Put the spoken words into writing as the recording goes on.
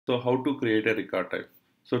So how to create a record type?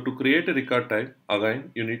 So to create a record type,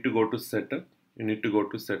 again you need to go to setup. You need to go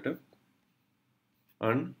to setup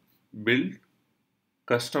and build,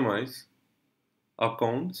 customize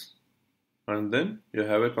accounts, and then you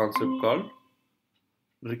have a concept called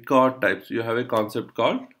record types. You have a concept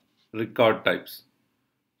called record types.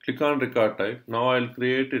 Click on record type. Now I'll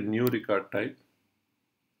create a new record type.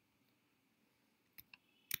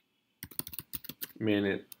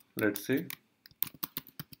 Main, let's say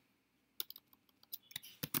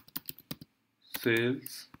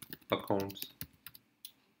sales accounts.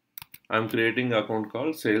 I'm creating an account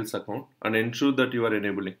called sales account, and ensure that you are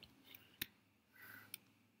enabling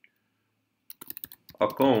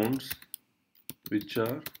accounts which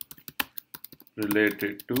are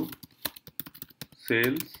related to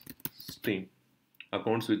sales team.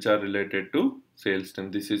 Accounts which are related to sales team.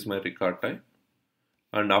 This is my record type,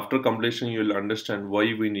 and after completion you will understand why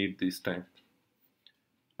we need this type.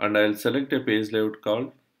 And I'll select a page layout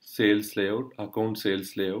called sales layout, account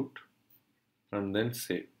sales layout, and then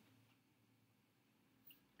save.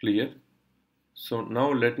 Clear? So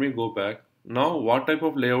now let me go back. Now what type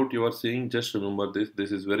of layout you are seeing, just remember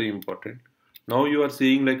this is very important. Now you are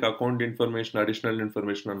seeing like account information, additional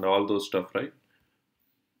information, and all those stuff, right?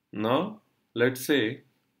 Now let's say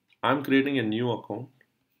I'm creating a new account.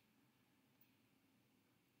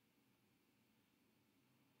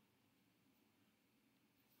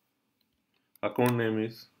 Account name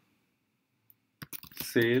is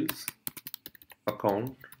sales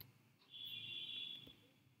account.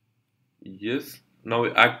 Yes, now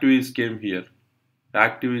activities came here.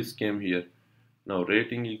 Activities came here. Now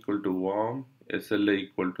rating equal to warm, SLA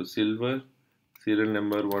equal to silver, serial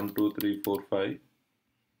number 1, 2, 3, 4, 5,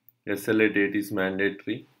 SLA date is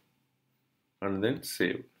mandatory, and then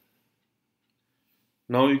save.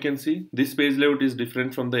 Now you can see this page layout is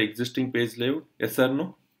different from the existing page layout. Yes or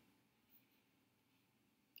no?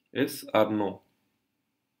 Yes or no?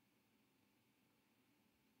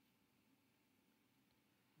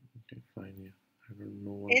 Okay, fine. Yeah, I don't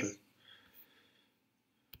know what. Yes.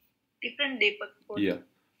 Different Deepak. Yeah.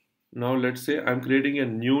 Now let's say I'm creating a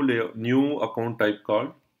new account type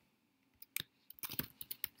called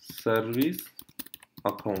service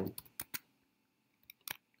account.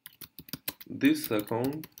 This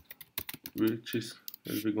account, which is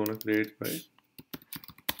will be gonna create by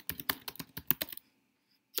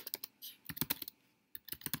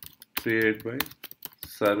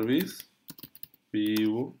service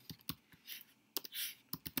PO,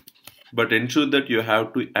 but ensure that you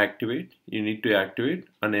have to activate. You need to activate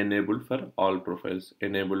and enable for all profiles.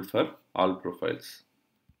 Enable for all profiles.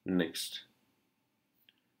 Next,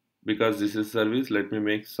 because this is service, let me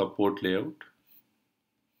make support layout.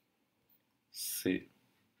 Save.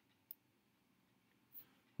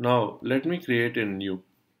 Now let me create a new.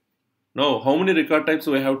 Now how many record types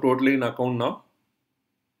we have totally in account now?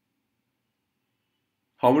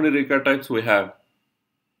 How many record types we have?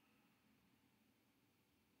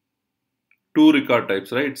 2 record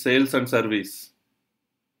types, right? Sales and service.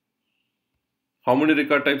 How many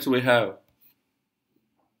record types we have?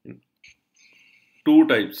 2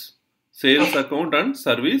 types. Sales account and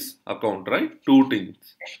service account, right? 2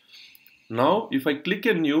 things. Now if I click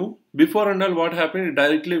a new, before and all what happened, it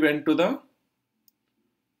directly went to the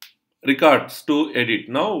records to edit.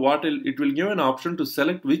 Now it will give an option to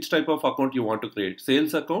select which type of account you want to create,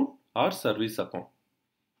 sales account or service account.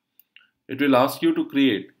 It will ask you to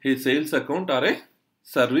create a sales account or a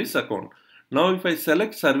service account. Now if I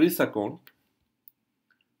select service account,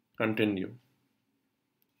 continue.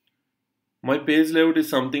 My page layout is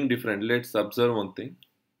something different. Let's observe one thing.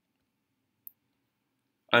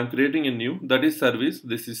 I'm creating a new, that is service,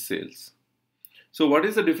 this is sales. So what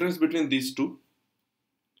is the difference between these two?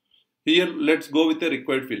 Here let's go with the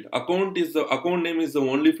required field. Account name is the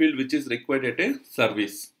only field which is required at a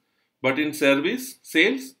service. But in service,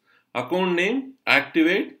 sales, account name,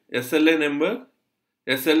 activate, SLA number,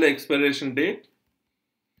 SLA expiration date,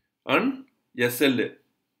 and SLA.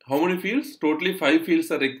 How many fields? Totally 5 fields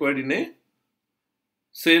are required in a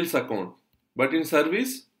sales account. But in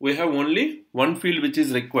service, we have only 1 field which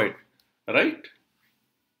is required, right?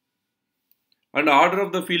 And order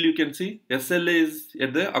of the field you can see, SLA is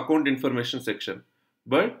at the account information section.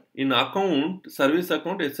 But in account, service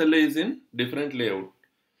account, SLA is in different layout.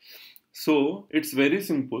 So it's very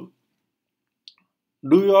simple.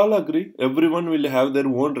 Do you all agree? Everyone will have their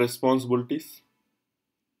own responsibilities,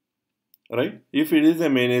 right? If it is a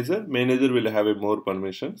manager will have more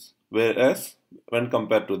permissions, whereas when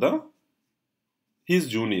compared to his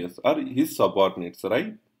juniors or his subordinates,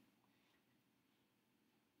 right?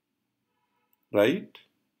 Right?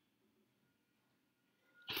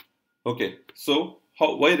 Okay, so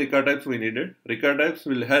why record types we needed? Record types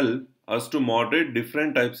will help us to moderate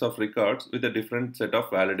different types of records with a different set of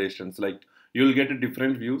validations. Like you'll get a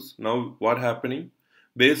different views. Now what happening?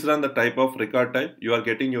 Based on the type of record type, you are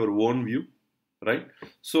getting your own view, right?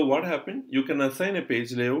 So what happened? You can assign a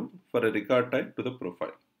page layout for a record type to the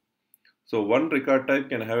profile. So one record type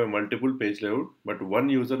can have a multiple page layout, but one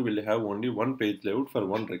user will have only one page layout for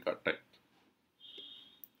one record type.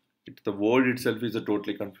 The word itself is a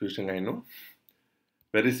totally confusing, I know.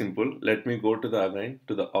 Very simple. Let me go to the again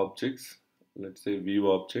to the objects. Let's say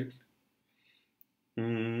view object.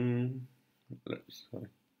 Sorry.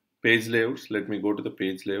 Page layouts. Let me go to the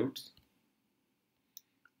page layouts.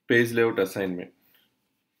 Page layout assignment.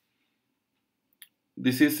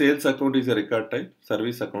 This is sales account is a record type.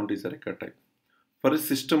 Service account is a record type. For a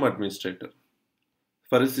system administrator.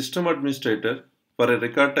 For a system administrator, for a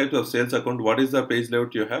record type of sales account, what is the page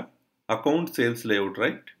layout you have? Account sales layout,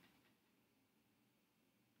 right?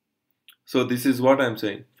 So this is what I'm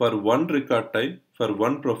saying. For one record type, for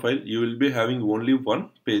one profile, you will be having only one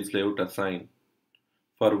page layout assigned.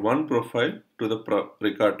 For one profile to the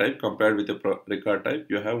record type compared with the record type,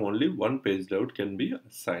 you have only one page layout can be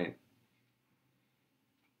assigned.